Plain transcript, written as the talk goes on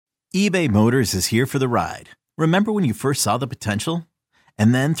eBay Motors is here for the ride. Remember when you first saw the potential?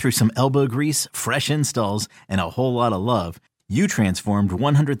 And then through some elbow grease, fresh installs, and a whole lot of love, you transformed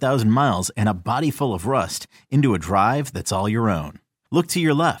 100,000 miles and a body full of rust into a drive that's all your own. Look to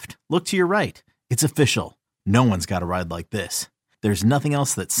your left. Look to your right. It's official. No one's got a ride like this. There's nothing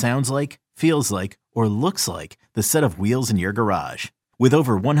else that sounds like, feels like, or looks like the set of wheels in your garage. With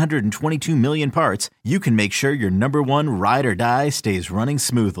over 122 million parts, you can make sure your number one ride or die stays running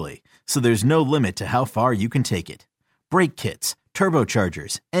smoothly. So there's no limit to how far you can take it. Brake kits,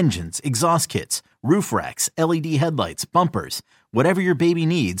 turbochargers, engines, exhaust kits, roof racks, LED headlights, bumpers, whatever your baby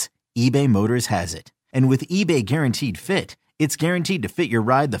needs, eBay Motors has it. And with eBay Guaranteed Fit, it's guaranteed to fit your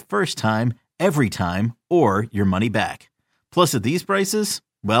ride the first time, every time, or your money back. Plus at these prices,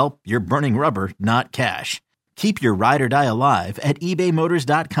 well, you're burning rubber, not cash. Keep your ride or die alive at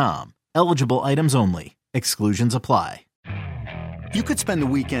ebaymotors.com. Eligible items only. Exclusions apply. You could spend the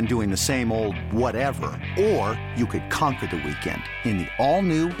weekend doing the same old whatever, or you could conquer the weekend in the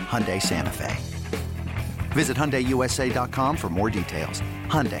all-new Hyundai Santa Fe. Visit HyundaiUSA.com for more details.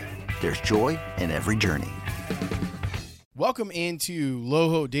 Hyundai, there's joy in every journey. Welcome into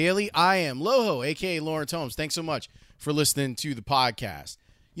Loho Daily. I am Loho, a.k.a. Lawrence Holmes. Thanks so much for listening to the podcast.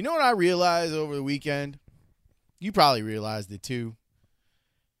 You know what I realized over the weekend? You probably realized it too.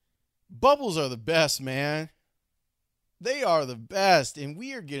 Bubbles are the best, man. They are the best, and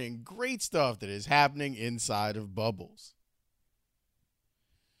we are getting great stuff that is happening inside of bubbles.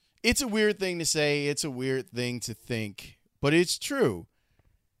 It's a weird thing to say. It's a weird thing to think, but it's true.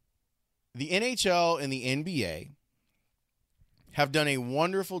 The NHL and the NBA have done a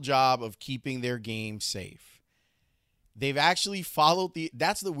wonderful job of keeping their game safe. They've actually followed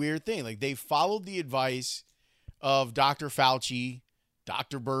that's the weird thing. Like, they followed the advice of Dr. Fauci,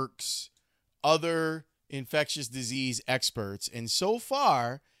 Dr. Birx, other infectious disease experts, and so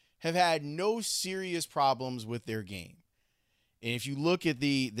far have had no serious problems with their game. And if you look at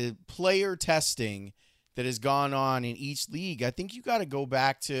the player testing that has gone on in each league, I think you got to go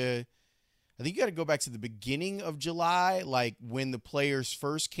back to the beginning of July, like when the players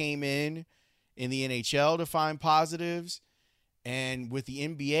first came in the NHL to find positives. And with the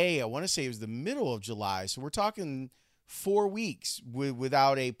NBA, I want to say it was the middle of July. So we're talking 4 weeks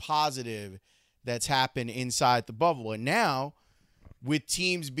without a positive that's happened inside the bubble. And now, with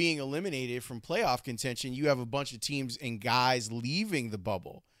teams being eliminated from playoff contention, you have a bunch of teams and guys leaving the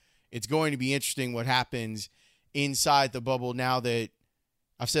bubble. It's going to be interesting what happens inside the bubble now that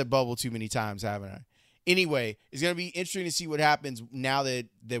I've said bubble too many times, haven't I? Anyway, it's going to be interesting to see what happens now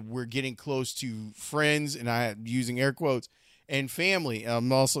that we're getting close to friends, and I'm using air quotes, and family.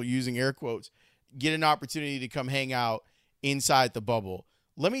 I'm also using air quotes. Get an opportunity to come hang out inside the bubble.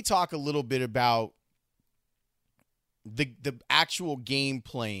 Let me talk a little bit about the actual game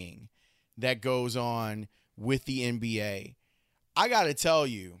playing that goes on with the NBA. I got to tell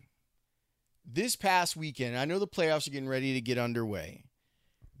you, this past weekend, I know the playoffs are getting ready to get underway.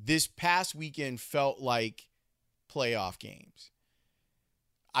 This past weekend felt like playoff games.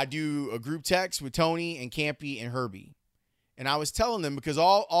 I do a group text with Tony and Campy and Herbie. And I was telling them, because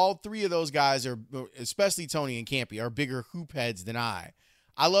all three of those guys are, especially Tony and Campy, are bigger hoop heads than I.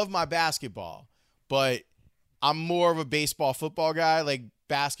 I love my basketball, but I'm more of a baseball, football guy. Like,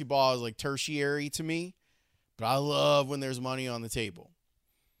 basketball is like tertiary to me, but I love when there's money on the table.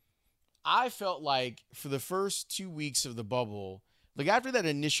 I felt like for the first 2 weeks of the bubble, like after that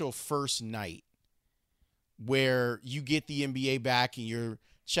initial first night where you get the NBA back and you're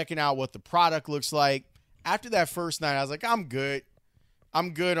checking out what the product looks like, after that first night, I was like, I'm good.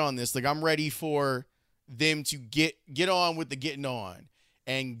 I'm good on this. Like, I'm ready for them to get on with the getting on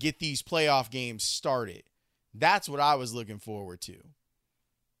and get these playoff games started. That's what I was looking forward to.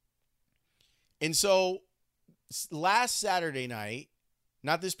 And so last Saturday night,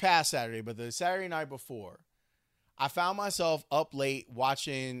 not this past Saturday, but the Saturday night before, I found myself up late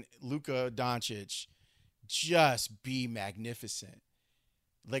watching Luka Doncic just be magnificent.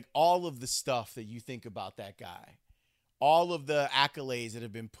 Like, all of the stuff that you think about that guy, all of the accolades that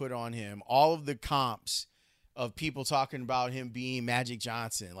have been put on him, all of the comps of people talking about him being Magic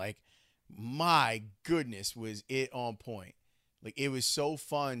Johnson. Like, my goodness, was it on point. Like, it was so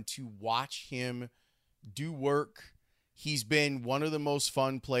fun to watch him do work. He's been one of the most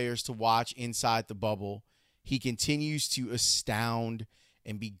fun players to watch inside the bubble. He continues to astound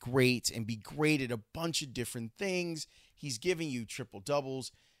and be great at a bunch of different things. He's giving you triple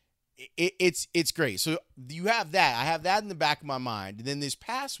doubles. It's great. So you have that. I have that in the back of my mind. And then this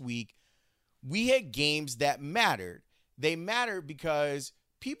past week, we had games that mattered. They mattered because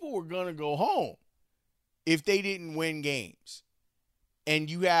people were going to go home if they didn't win games. And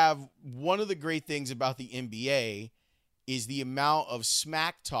you have one of the great things about the NBA is the amount of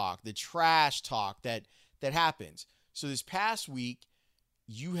smack talk, the trash talk that happens. So this past week,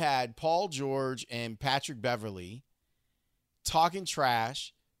 you had Paul George and Patrick Beverley talking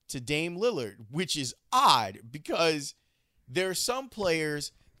trash to Dame Lillard, which is odd because there are some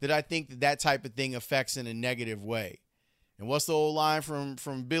players that I think that type of thing affects in a negative way. And what's the old line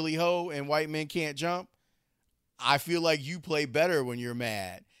from Billy Ho and White Men Can't Jump? I feel like you play better when you're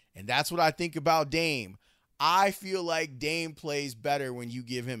mad. And that's what I think about Dame. I feel like Dame plays better when you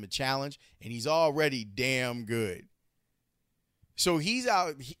give him a challenge, and he's already damn good. So he's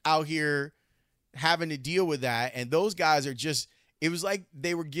out here having to deal with that, and those guys are just, it was like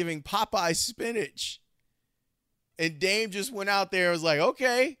they were giving Popeye spinach. And Dame just went out there and was like,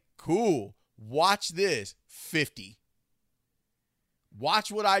 okay, cool. Watch this. 50.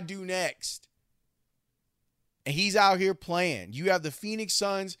 Watch what I do next. And he's out here playing. You have the Phoenix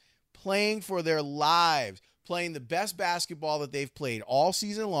Suns playing for their lives, playing the best basketball that they've played all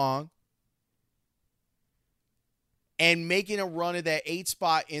season long, and making a run at that 8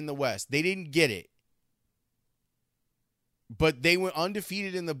 spot in the West. They didn't get it, but they went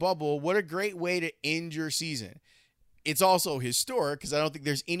undefeated in the bubble. What a great way to end your season. It's also historic because I don't think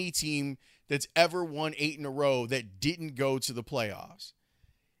there's any team that's ever won 8 in a row that didn't go to the playoffs.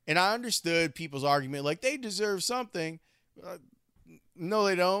 And I understood people's argument, like they deserve something. No,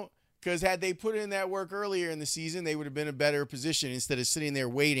 they don't. Because had they put in that work earlier in the season, they would have been in a better position instead of sitting there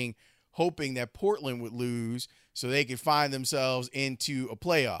waiting, hoping that Portland would lose so they could find themselves into a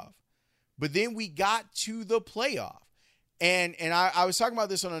playoff. But then we got to the playoff. And I was talking about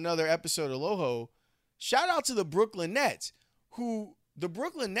this on another episode of Loho. Shout out to the Brooklyn Nets, who the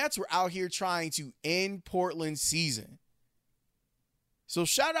Brooklyn Nets were out here trying to end Portland's season. So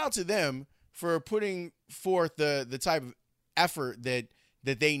shout out to them for putting forth the type of effort that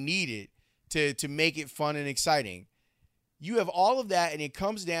they needed to make it fun and exciting. You have all of that, and it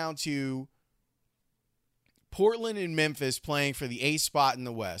comes down to Portland and Memphis playing for the 8th spot in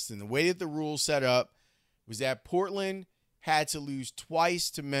the West. And the way that the rules set up was that Portland had to lose twice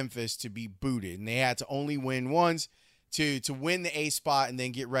to Memphis to be booted, and they had to only win once to win the 8th spot and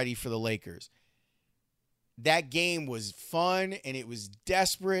then get ready for the Lakers. That game was fun, and it was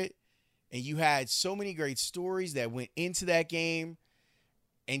desperate, and you had so many great stories that went into that game.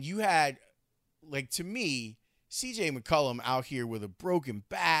 And you had, like, to me, CJ McCollum out here with a broken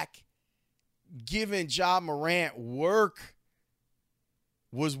back, giving Ja Morant work,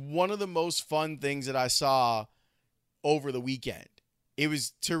 was one of the most fun things that I saw over the weekend. It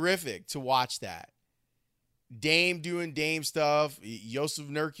was terrific to watch that. Dame doing Dame stuff, Jusuf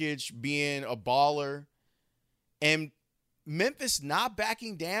Nurkic being a baller, and Memphis not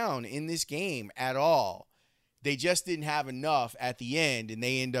backing down in this game at all. They just didn't have enough at the end, and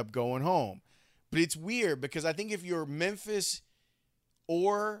they end up going home. But it's weird because I think if you're Memphis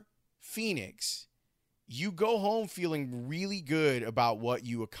or Phoenix, you go home feeling really good about what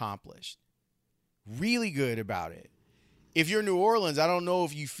you accomplished. Really good about it. If you're New Orleans, I don't know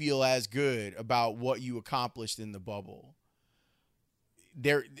if you feel as good about what you accomplished in the bubble.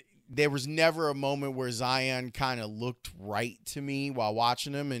 There was never a moment where Zion kind of looked right to me while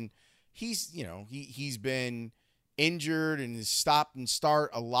watching him, and he's been injured and has stopped and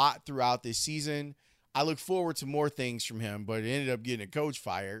start a lot throughout this season. I look forward to more things from him, but it ended up getting a coach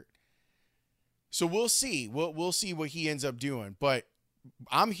fired. So we'll see. We'll see what he ends up doing. But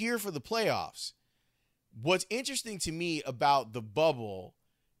I'm here for the playoffs. What's interesting to me about the bubble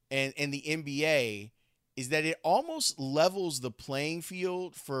and the NBA is that it almost levels the playing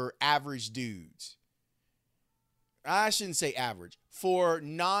field for average dudes. I shouldn't say average. For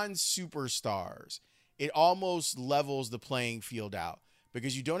non-superstars, it almost levels the playing field out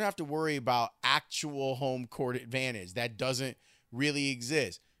because you don't have to worry about actual home court advantage. That doesn't really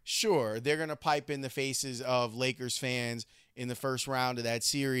exist. Sure, they're going to pipe in the faces of Lakers fans in the first round of that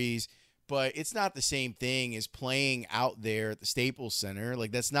series, but it's not the same thing as playing out there at the Staples Center.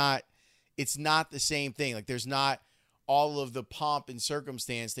 Like, it's not the same thing. Like, there's not all of the pomp and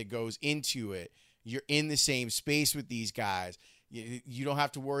circumstance that goes into it. You're in the same space with these guys. You don't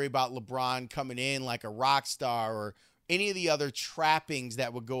have to worry about LeBron coming in like a rock star or any of the other trappings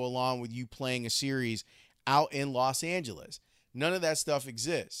that would go along with you playing a series out in Los Angeles. None of that stuff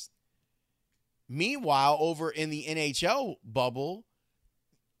exists. Meanwhile, over in the NHL bubble,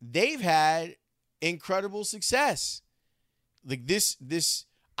 they've had incredible success. Like this,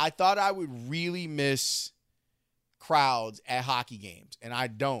 I thought I would really miss crowds at hockey games, and I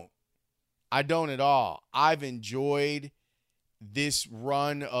don't. I don't at all. I've enjoyed this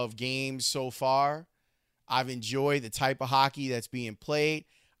run of games so far. I've enjoyed the type of hockey that's being played.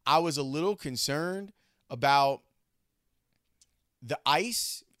 I was a little concerned about the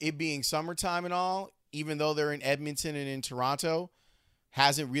ice, it being summertime and all, even though they're in Edmonton and in Toronto,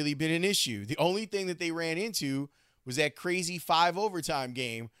 hasn't really been an issue. The only thing that they ran into was that crazy 5 overtime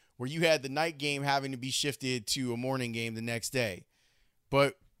game where you had the night game having to be shifted to a morning game the next day.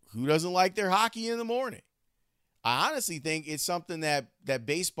 But who doesn't like their hockey in the morning? I honestly think it's something that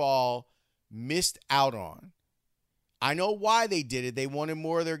baseball missed out on. I know why they did it. They wanted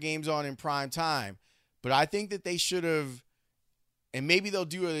more of their games on in prime time. But I think that they should have, and maybe they'll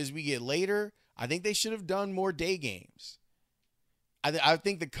do it as we get later, I think they should have done more day games. I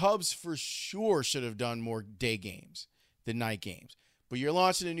think the Cubs for sure should have done more day games than night games. But you're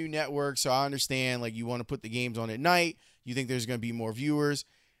launching a new network, so I understand, like, you want to put the games on at night. You think there's going to be more viewers.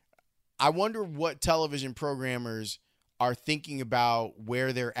 I wonder what television programmers are thinking about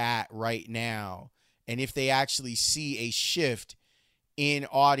where they're at right now and if they actually see a shift in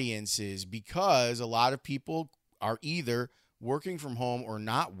audiences, because a lot of people are either working from home or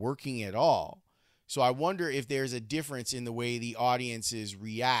not working at all. So I wonder if there's a difference in the way the audiences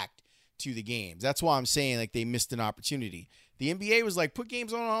react to the games. That's why I'm saying, like, they missed an opportunity. The NBA was like, put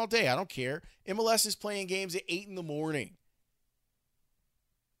games on all day. I don't care. MLS is playing games at 8 in the morning.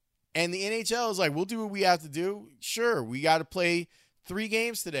 And the NHL is like, we'll do what we have to do. Sure, we got to play 3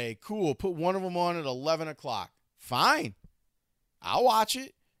 games today. Cool. Put one of them on at 11 o'clock. Fine. I'll watch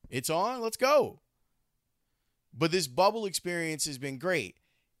it. It's on. Let's go. But this bubble experience has been great.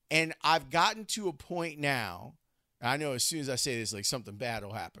 And I've gotten to a point now, I know as soon as I say this, like, something bad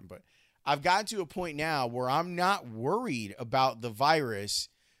will happen, but I've gotten to a point now where I'm not worried about the virus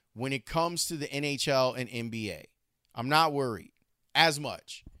when it comes to the NHL and NBA. I'm not worried as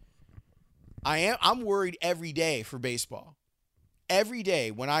much. I'm worried every day for baseball. Every day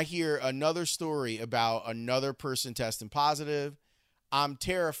when I hear another story about another person testing positive, I'm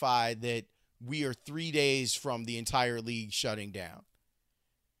terrified that we are 3 days from the entire league shutting down.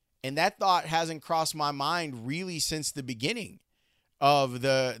 And that thought hasn't crossed my mind really since the beginning of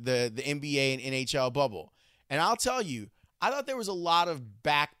the NBA and NHL bubble. And I'll tell you, I thought there was a lot of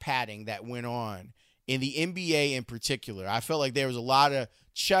back padding that went on in the NBA in particular. I felt like there was a lot of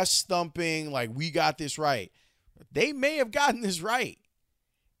chest thumping, like, we got this right. They may have gotten this right.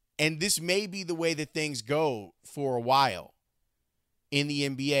 And this may be the way that things go for a while in the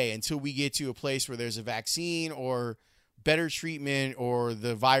NBA until we get to a place where there's a vaccine or better treatment or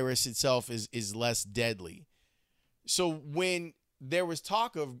the virus itself is less deadly. So when there was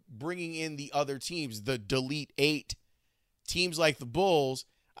talk of bringing in the other teams, the Delete 8 teams like the Bulls,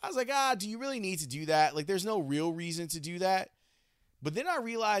 I was like, do you really need to do that? Like, there's no real reason to do that. But then I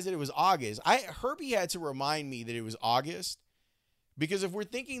realized that it was August. Herbie had to remind me that it was August, because if we're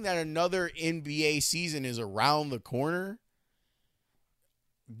thinking that another NBA season is around the corner,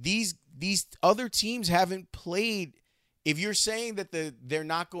 these other teams haven't played. If you're saying that they're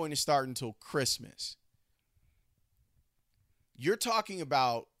not going to start until Christmas, you're talking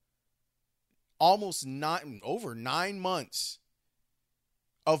about almost over 9 months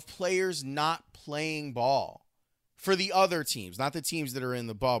of players not playing ball for the other teams, not the teams that are in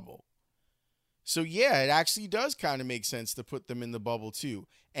the bubble. So yeah, it actually does kind of make sense to put them in the bubble too.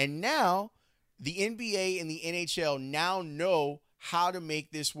 And now the NBA and the NHL now know how to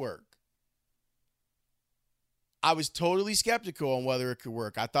make this work. I was totally skeptical on whether it could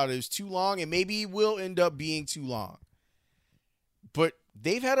work. I thought it was too long, and maybe it will end up being too long. But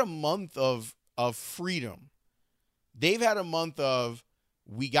they've had a month of freedom. They've had a month of,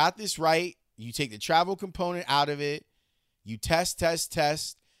 we got this right. You take the travel component out of it. You test.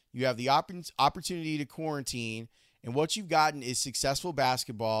 You have the opportunity to quarantine. And what you've gotten is successful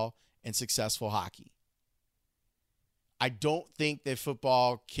basketball and successful hockey. I don't think that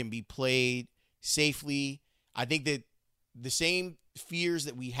football can be played safely. I think that the same fears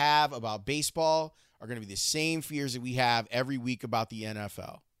that we have about baseball are going to be the same fears that we have every week about the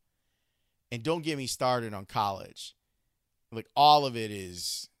NFL. And don't get me started on college. Like, all of it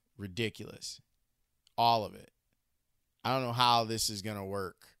is ridiculous. All of it. I don't know how this is going to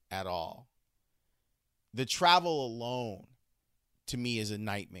work at all. The travel alone, to me, is a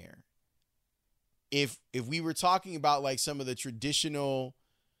nightmare. If we were talking about, like, some of the traditional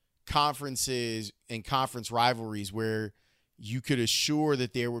conferences and conference rivalries where you could assure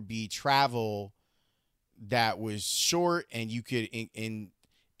that there would be travel that was short and you could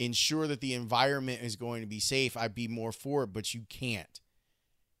ensure that the environment is going to be safe, I'd be more for it, but you can't.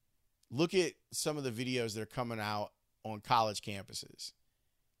 Look at some of the videos that are coming out on college campuses.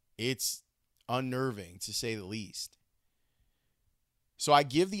 It's unnerving, to say the least. So I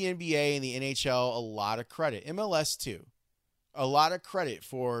give the NBA and the NHL a lot of credit, MLS too, a lot of credit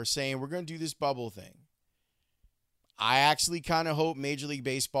for saying we're going to do this bubble thing. I actually kind of hope Major League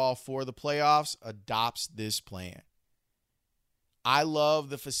Baseball for the playoffs adopts this plan. I love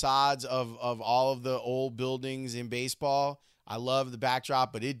the facades of all of the old buildings in baseball. I love the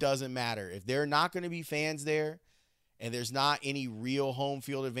backdrop, but it doesn't matter. If there are not going to be fans there and there's not any real home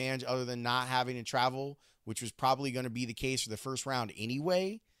field advantage other than not having to travel, which was probably going to be the case for the first round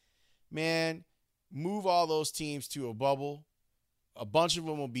anyway, man, move all those teams to a bubble. A bunch of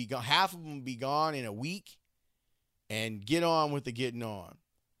them will be gone. Half of them will be gone in a week, and get on with the getting on.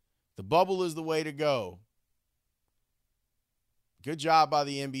 The bubble is the way to go. Good job by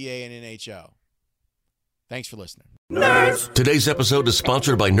the NBA and NHL. Thanks for listening. Nerds. Today's episode is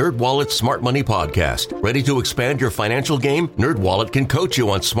sponsored by NerdWallet's Smart Money Podcast. Ready to expand your financial game? NerdWallet can coach you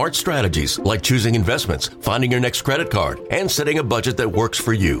on smart strategies like choosing investments, finding your next credit card, and setting a budget that works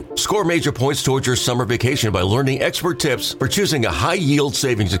for you. Score major points towards your summer vacation by learning expert tips for choosing a high-yield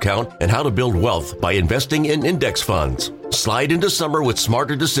savings account and how to build wealth by investing in index funds. Slide into summer with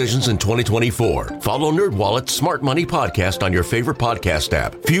smarter decisions in 2024. Follow NerdWallet's Smart Money Podcast on your favorite podcast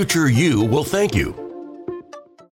app. Future you will thank you.